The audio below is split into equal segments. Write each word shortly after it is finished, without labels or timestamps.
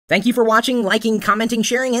Thank you for watching, liking, commenting,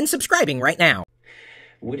 sharing, and subscribing right now.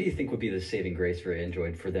 What do you think would be the saving grace for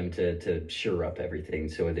Android for them to shore up everything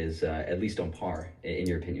so it is at least on par, in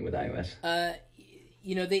your opinion, with iOS?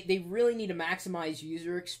 They really need to maximize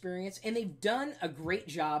user experience, and they've done a great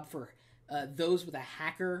job for those with a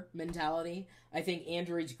hacker mentality. I think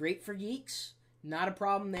Android's great for geeks, not a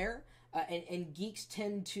problem there. And geeks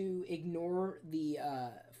tend to ignore the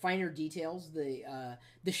finer details,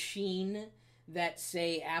 the sheen that,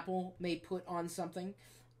 say, Apple may put on something.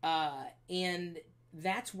 And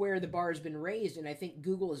that's where the bar has been raised, and I think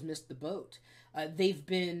Google has missed the boat. They've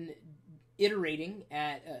been iterating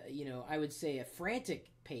at, I would say a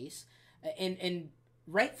frantic pace, and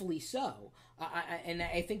rightfully so. And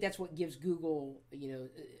I think that's what gives Google,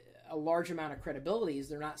 a large amount of credibility, is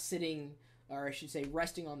they're not sitting, or I should say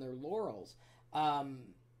resting on their laurels.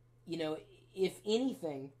 If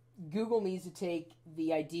anything, Google needs to take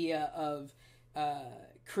the idea of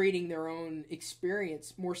creating their own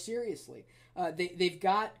experience more seriously. They've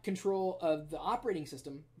got control of the operating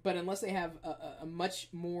system, but unless they have a much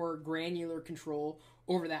more granular control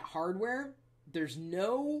over that hardware, there's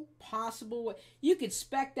no possible way. You could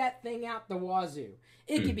spec that thing out the wazoo.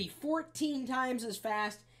 It could be 14 times as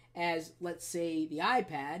fast as, let's say, the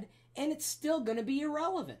iPad, and it's still going to be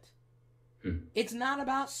irrelevant. It's not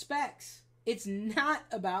about specs. It's not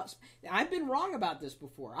about... I've been wrong about this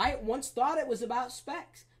before. I once thought it was about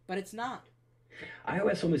specs, but it's not.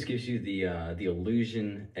 iOS almost gives you the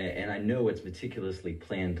illusion, and I know it's meticulously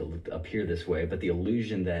planned to appear this way, but the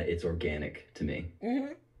illusion that it's organic to me.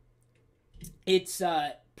 Mm-hmm. It's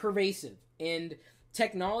pervasive, and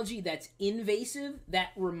technology that's invasive,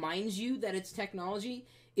 that reminds you that it's technology,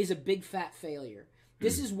 is a big fat failure.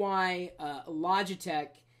 This is why Logitech,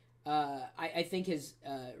 I think, has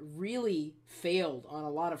really failed on a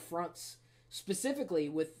lot of fronts, specifically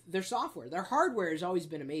with their software. Their hardware has always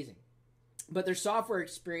been amazing, but their software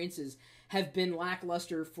experiences have been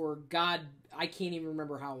lackluster for, God, I can't even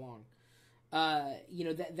remember how long.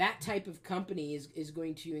 That type of company is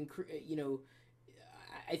going to,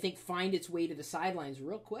 I think, find its way to the sidelines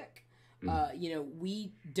real quick.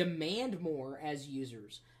 We demand more as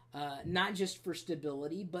users, not just for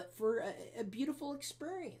stability, but for a beautiful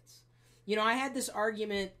experience. I had this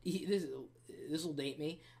argument, this will date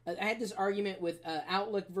me, I had this argument with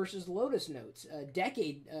Outlook versus Lotus Notes a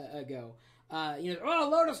decade ago.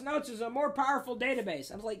 Lotus Notes is a more powerful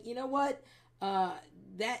database. I was like, you know what?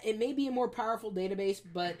 That it may be a more powerful database,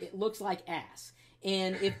 but it looks like ass.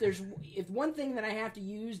 And if one thing that I have to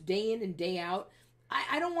use day in and day out,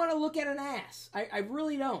 I don't want to look at an ass. I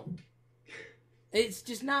really don't. It's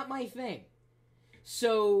just not my thing.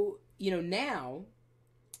 So, now,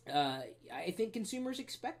 I think consumers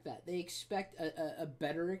expect that. They expect a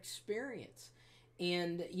better experience.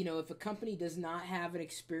 And, if a company does not have an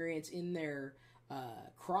experience in their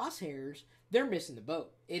crosshairs, they're missing the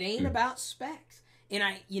boat. It ain't about specs. And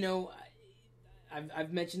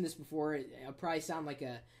I've mentioned this before. I'll probably sound like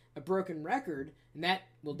a broken record, and that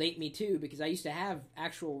will date me too, because I used to have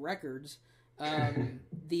actual records. That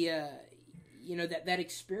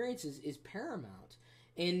experience is paramount,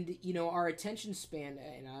 and our attention span,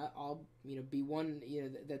 and I'll be one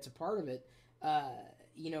that's a part of it.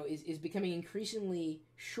 Is becoming increasingly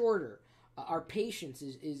shorter. Our patience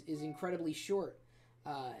is incredibly short.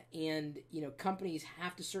 And companies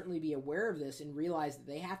have to certainly be aware of this and realize that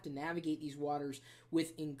they have to navigate these waters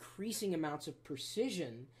with increasing amounts of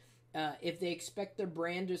precision if they expect their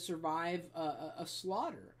brand to survive a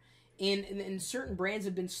slaughter. And certain brands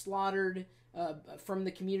have been slaughtered from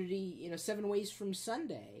the community, 7 ways from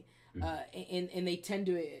Sunday. And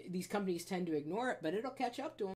these companies tend to ignore it, but it'll catch up to them.